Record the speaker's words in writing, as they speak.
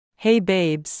Hey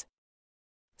babes.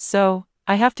 So,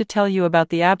 I have to tell you about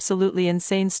the absolutely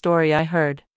insane story I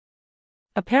heard.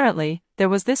 Apparently, there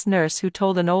was this nurse who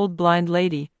told an old blind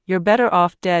lady, "You're better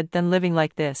off dead than living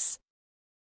like this."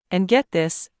 And get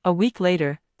this, a week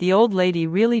later, the old lady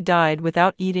really died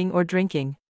without eating or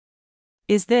drinking.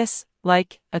 Is this,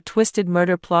 like, a twisted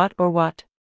murder plot or what?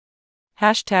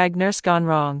 Hashtag nurse gone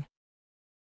wrong.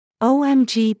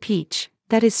 OMG Peach,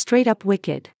 that is straight up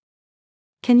wicked.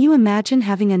 Can you imagine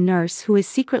having a nurse who is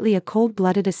secretly a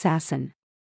cold-blooded assassin?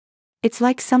 It's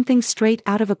like something straight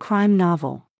out of a crime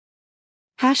novel.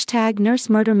 Hashtag nurse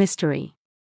murder mystery.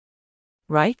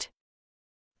 Right?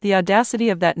 The audacity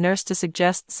of that nurse to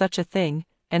suggest such a thing,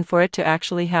 and for it to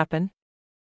actually happen?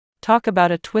 Talk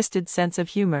about a twisted sense of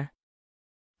humor.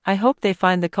 I hope they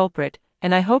find the culprit,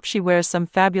 and I hope she wears some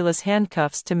fabulous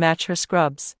handcuffs to match her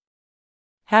scrubs.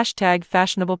 Hashtag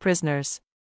fashionable prisoners.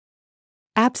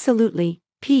 Absolutely,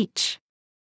 Peach.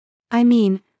 I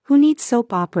mean, who needs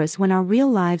soap operas when our real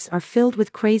lives are filled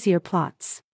with crazier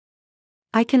plots?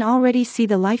 I can already see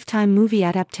the Lifetime movie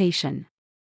adaptation.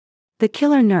 The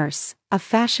Killer Nurse, a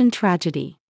fashion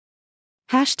tragedy.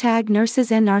 Hashtag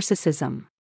nurses and narcissism.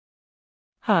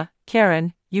 Huh,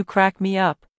 Karen, you crack me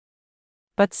up.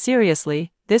 But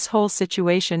seriously, this whole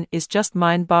situation is just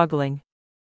mind-boggling.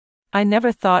 I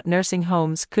never thought nursing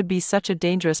homes could be such a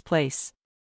dangerous place.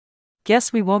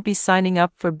 Guess we won't be signing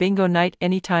up for bingo night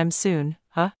anytime soon,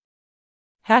 huh?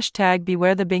 Hashtag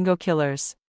beware the bingo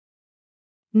killers.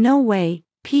 No way,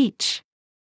 Peach.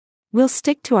 We'll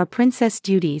stick to our princess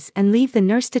duties and leave the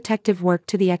nurse detective work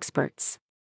to the experts.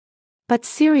 But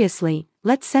seriously,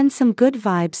 let's send some good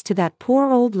vibes to that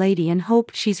poor old lady and hope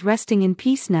she's resting in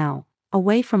peace now,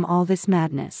 away from all this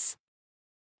madness.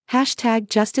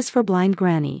 Hashtag justice for blind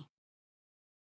granny.